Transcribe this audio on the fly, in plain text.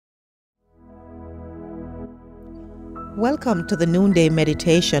Welcome to the Noonday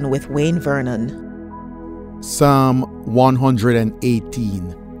Meditation with Wayne Vernon. Psalm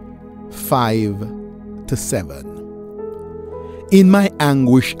 118, 5-7. In my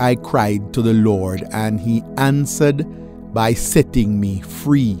anguish I cried to the Lord, and he answered by setting me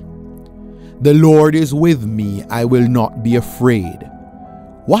free. The Lord is with me, I will not be afraid.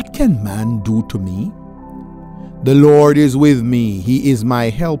 What can man do to me? The Lord is with me, he is my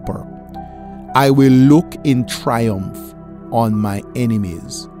helper. I will look in triumph on my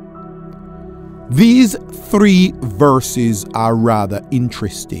enemies. These three verses are rather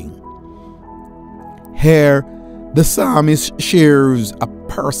interesting. Here, the psalmist shares a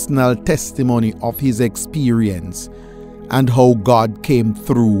personal testimony of his experience and how God came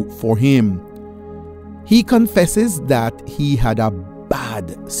through for him. He confesses that he had a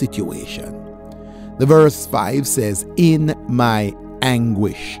bad situation. The verse 5 says, "In my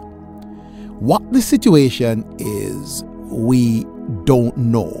anguish." What the situation is, we don't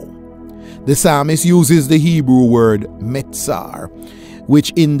know. The psalmist uses the Hebrew word metzar,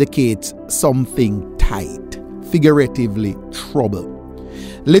 which indicates something tight, figuratively trouble.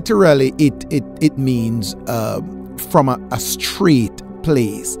 Literally, it means from a straight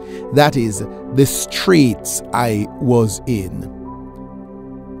place, that is, the straits I was in.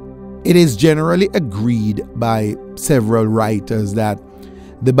 It is generally agreed by several writers that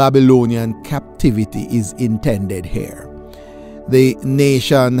the Babylonian captivity is intended here. The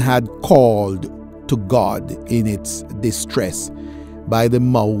nation had called to God in its distress by the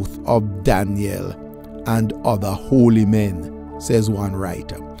mouth of Daniel and other holy men, says one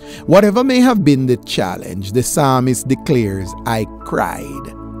writer. Whatever may have been the challenge, the psalmist declares, "I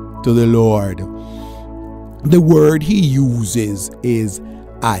cried to the Lord." The word he uses is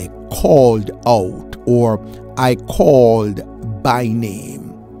 "I called out," or "I called by name."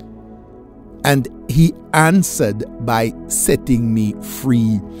 And he answered by setting me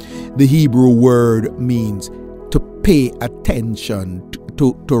free. The Hebrew word means to pay attention,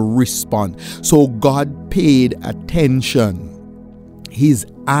 to respond. So God paid attention. His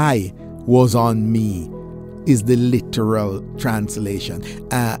eye was on me, is the literal translation.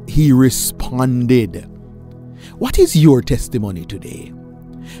 He responded. What is your testimony today?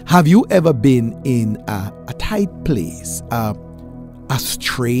 Have you ever been in a tight place, a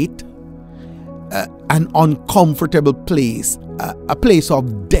strait, an uncomfortable place, a place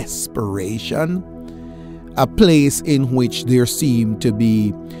of desperation, a place in which there seem to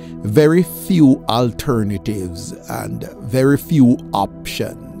be very few alternatives and very few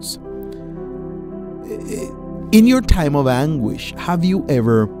options? In your time of anguish, have you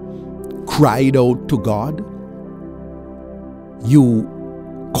ever cried out to God? You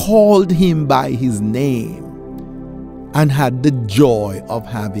called him by his name and had the joy of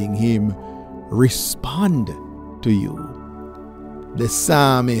having him respond to you. The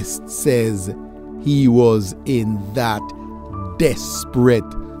psalmist says he was in that desperate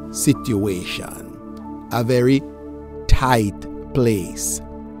situation, a very tight place.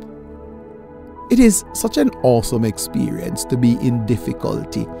 It is such an awesome experience to be in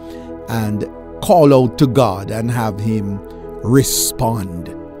difficulty and call out to God and have him respond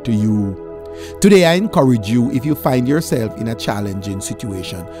to you. Today I encourage you, if you find yourself in a challenging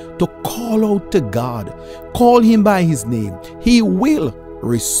situation, to call out to God. Call him by his name. He will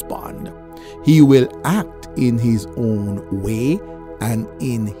respond. He will act in his own way and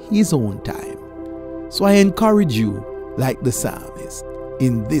in his own time. So I encourage you, like the psalmist,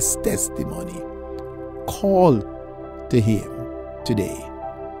 in this testimony, call to him today.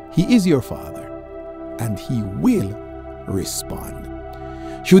 He is your Father, and he will respond.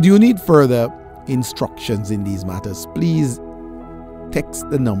 Should you need further instructions in these matters, please text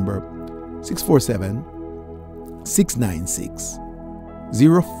the number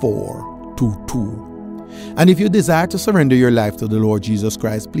 647-696-0422. And if you desire to surrender your life to the Lord Jesus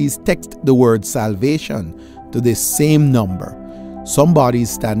Christ, please text the word salvation to this same number. Somebody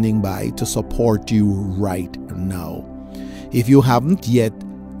is standing by to support you right now. If you haven't yet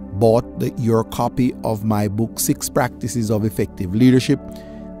bought your copy of my book, 6 Practices of Effective Leadership,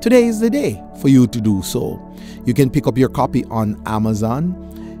 today is the day for you to do so. You can pick up your copy on Amazon.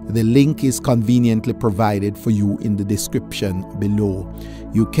 The link is conveniently provided for you in the description below.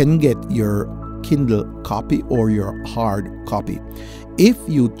 You can get your Kindle copy or your hard copy. If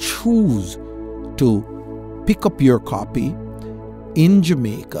you choose to pick up your copy in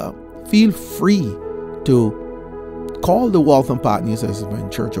Jamaica, feel free to call the Waltham Park New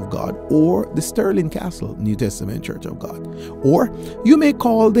Testament Church of God or the Stirling Castle New Testament Church of God. Or you may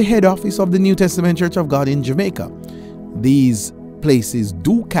call the head office of the New Testament Church of God in Jamaica. These places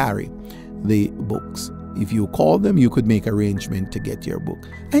do carry the books. If you call them, you could make arrangement to get your book.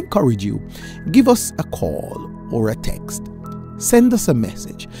 I encourage you, give us a call or a text. Send us a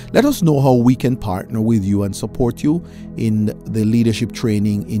message. Let us know how we can partner with you and support you in the leadership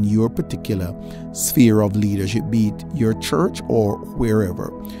training in your particular sphere of leadership, be it your church or wherever.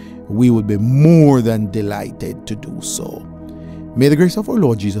 We would be more than delighted to do so. May the grace of our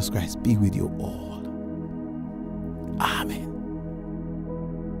Lord Jesus Christ be with you all. Amen.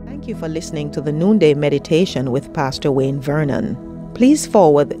 Thank you for listening to the Noonday Meditation with Pastor Wayne Vernon. Please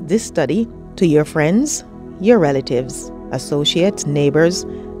forward this study to your friends, your relatives, associates, neighbors,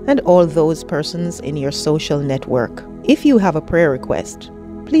 and all those persons in your social network. If you have a prayer request,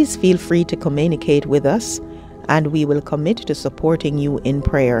 please feel free to communicate with us, and we will commit to supporting you in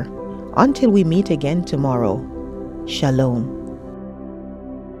prayer. Until we meet again tomorrow, Shalom.